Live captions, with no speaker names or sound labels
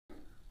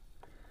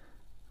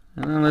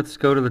Let's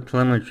go to the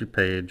telemetry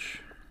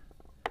page.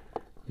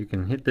 You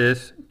can hit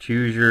this,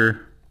 choose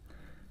your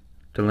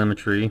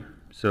telemetry.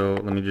 So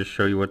let me just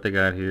show you what they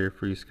got here.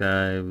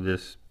 Frsky,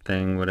 this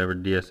thing, whatever,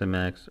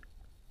 DSMX,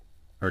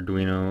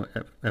 Arduino,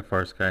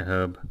 Frsky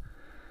hub.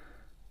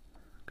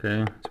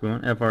 Okay, so we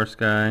want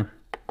Frsky,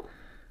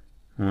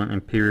 we want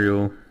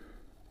Imperial,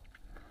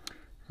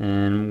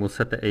 and we'll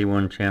set the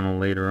A1 channel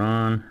later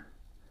on.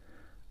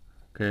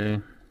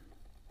 Okay,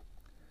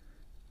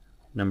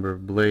 number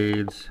of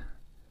blades,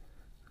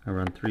 I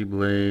run 3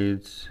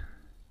 blades.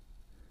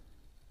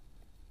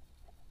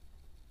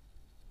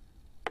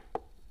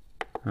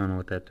 I don't know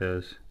what that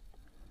does.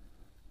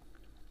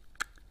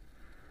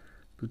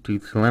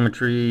 Bluetooth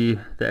telemetry,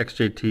 the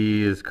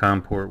XJT is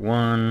COM port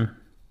 1.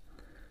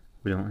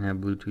 We don't have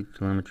Bluetooth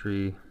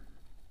telemetry.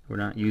 We're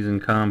not using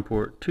COM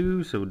port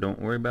 2, so don't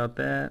worry about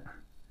that.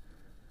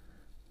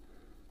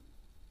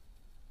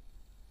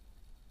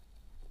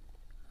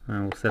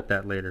 We'll set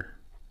that later.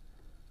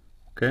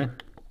 Okay.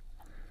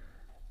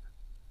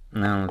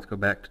 Now let's go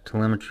back to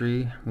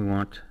telemetry. We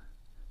want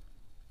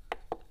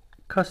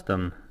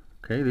custom.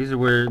 Okay, this is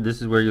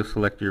where you'll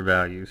select your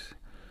values.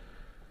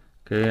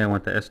 Okay, I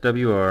want the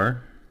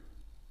SWR.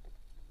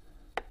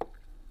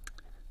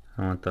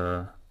 I want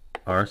the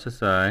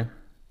RSSI.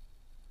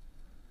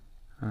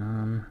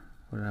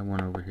 What do I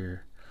want over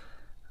here?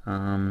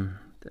 I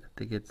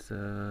think it's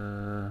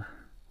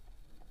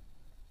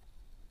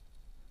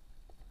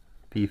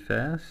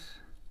VFAS.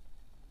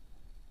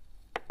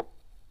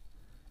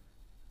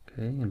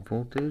 Okay, and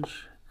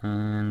voltage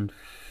and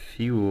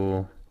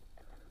fuel.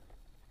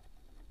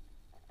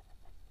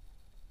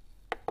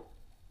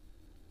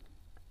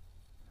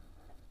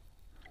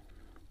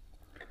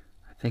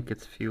 I think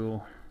it's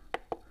fuel.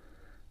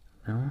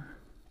 No?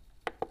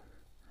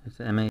 It's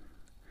MA.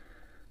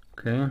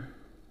 Okay.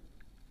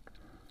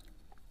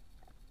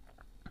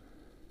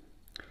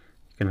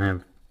 You can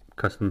have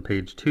custom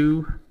page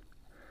 2.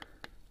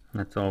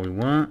 That's all we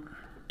want.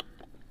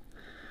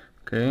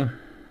 Okay.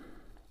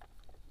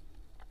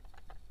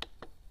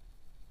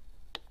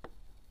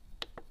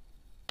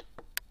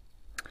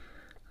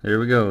 There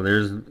we go.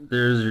 There's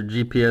your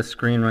GPS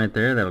screen right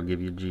there. That'll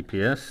give you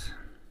GPS.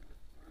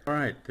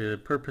 Alright, the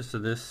purpose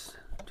of this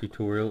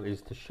tutorial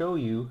is to show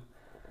you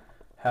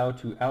how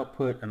to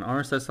output an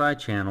RSSI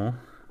channel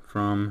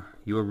from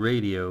your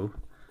radio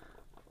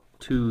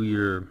to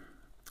your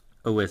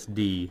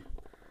OSD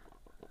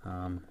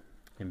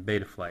in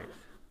Betaflight.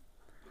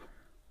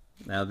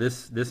 Now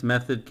this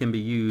method can be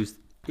used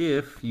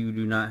if you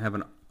do not have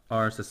an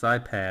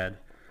RSSI pad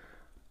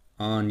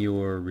on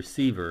your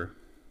receiver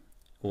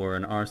or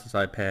an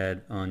RSSI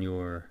pad on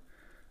your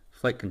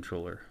flight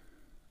controller.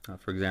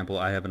 For example,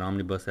 I have an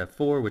Omnibus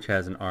F4 which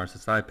has an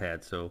RSSI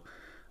pad, so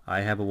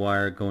I have a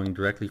wire going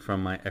directly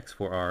from my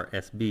X4R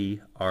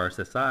SB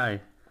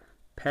RSSI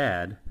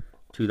pad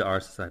to the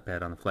RSSI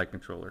pad on the flight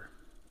controller.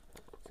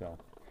 So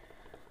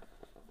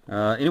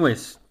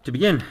anyways, to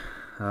begin,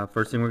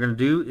 first thing we're going to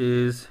do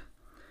is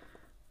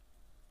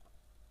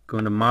go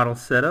into Model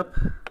Setup,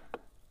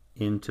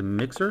 into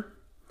Mixer.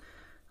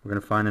 We're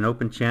going to find an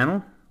open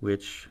channel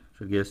which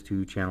should get us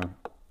to channel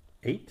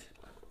 8.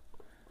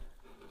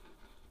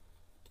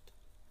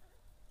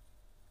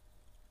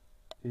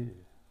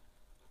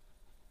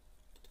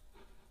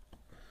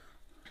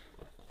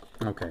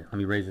 Okay, let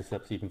me raise this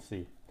up so you can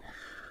see.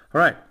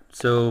 Alright,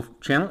 so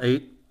channel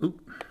 8,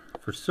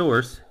 for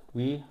source,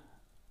 we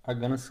are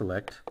going to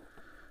select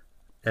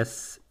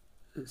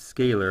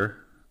scalar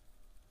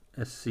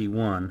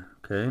SC1,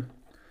 okay?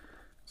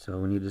 So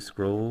we need to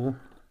scroll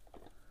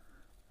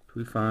till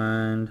we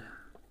find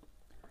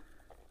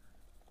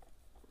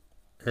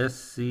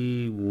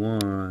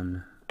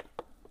SC1,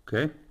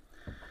 okay?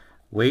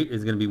 Weight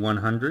is going to be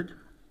 100.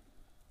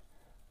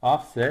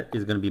 Offset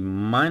is going to be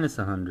minus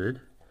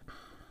 100.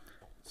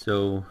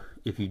 So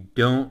if you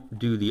don't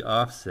do the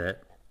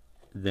offset,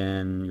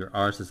 then your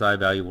RSSI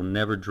value will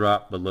never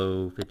drop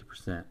below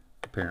 50%,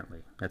 apparently.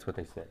 That's what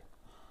they say.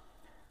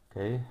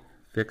 Okay,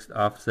 fixed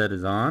offset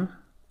is on.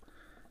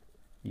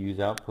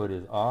 Use output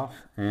is off,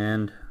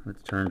 and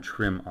let's turn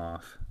trim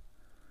off.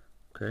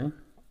 Okay,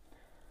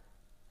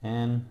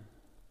 and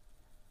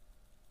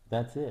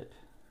that's it.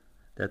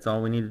 That's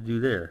all we need to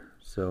do there.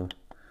 So,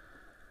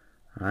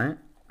 alright.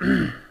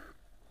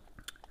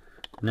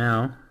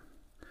 Now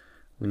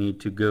we need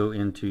to go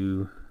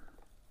into,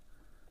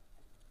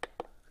 I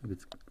think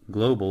it's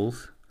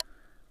globals,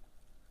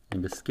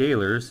 into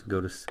scalars,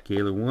 go to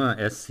scalar 1,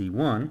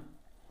 SC1.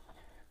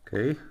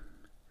 Okay.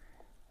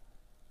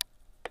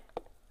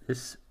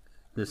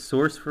 The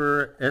source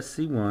for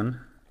SC1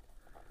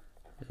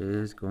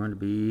 is going to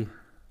be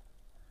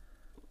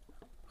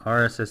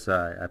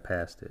RSSI. I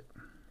passed it.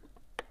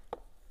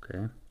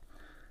 Okay.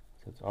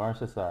 So it's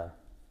RSSI.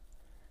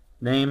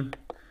 Name,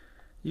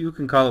 you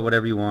can call it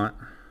whatever you want.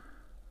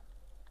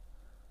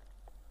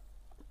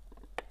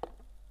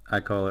 I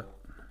call it,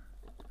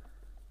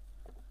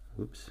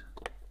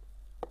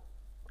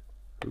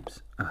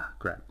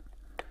 crap.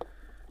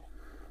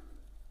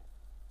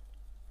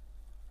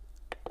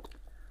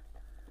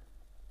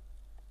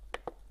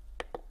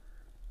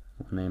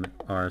 name it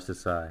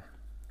RSSI.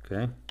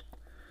 Okay,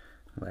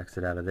 we'll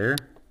exit out of there.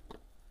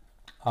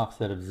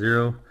 Offset of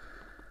 0,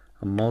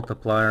 a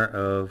multiplier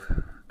of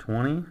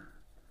 20.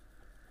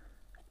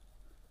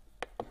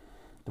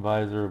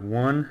 Divisor of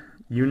 1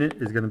 unit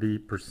is going to be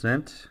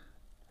percent.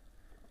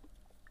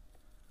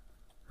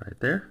 Right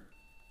there,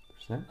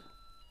 percent.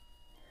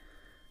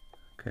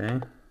 Okay.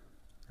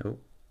 Oh,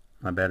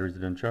 my batteries are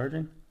done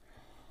charging.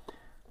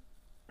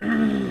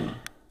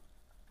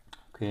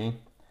 Okay.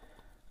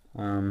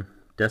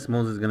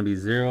 Decimals is going to be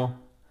 0,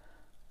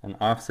 and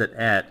offset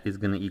at is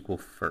going to equal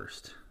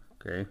first.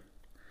 Okay.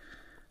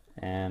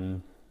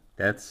 And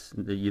that's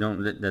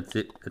that's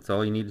it. That's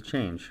all you need to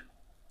change.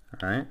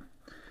 All right.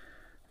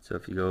 So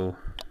if you go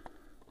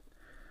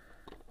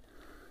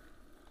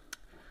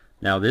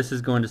now, this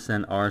is going to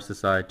send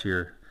RSSI to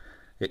your.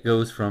 It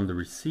goes from the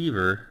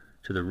receiver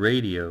to the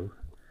radio,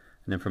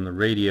 and then from the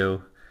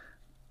radio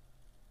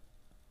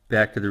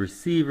back to the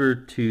receiver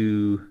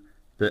to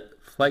the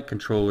flight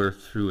controller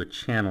through a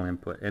channel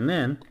input, and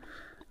then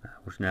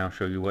we'll now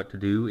show you what to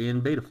do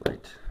in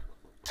Betaflight.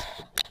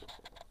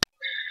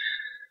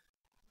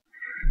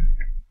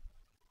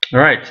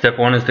 Alright, step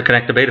 1 is to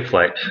connect to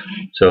Betaflight.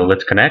 So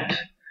let's connect.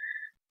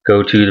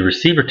 Go to the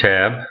receiver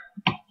tab.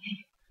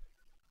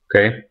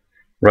 Okay,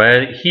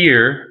 right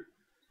here,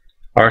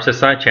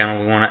 RSSI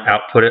channel, we want to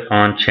output it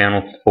on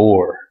channel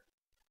 4.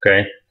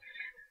 Okay,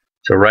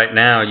 so right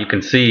now you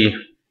can see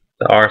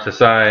the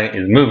RSSI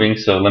is moving,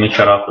 so let me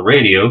shut off the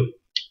radio.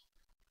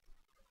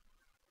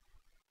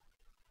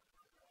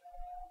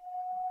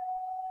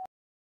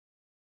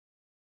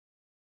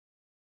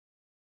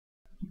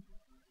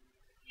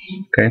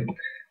 Okay,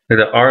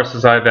 the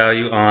RSSI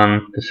value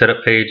on the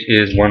setup page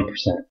is 1%.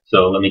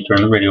 So let me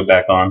turn the radio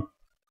back on.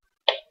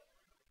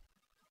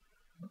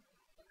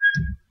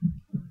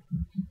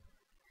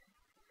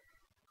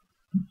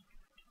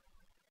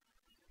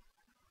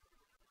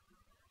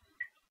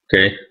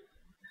 Okay,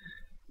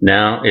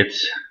 now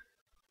it's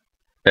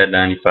at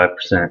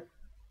 95%.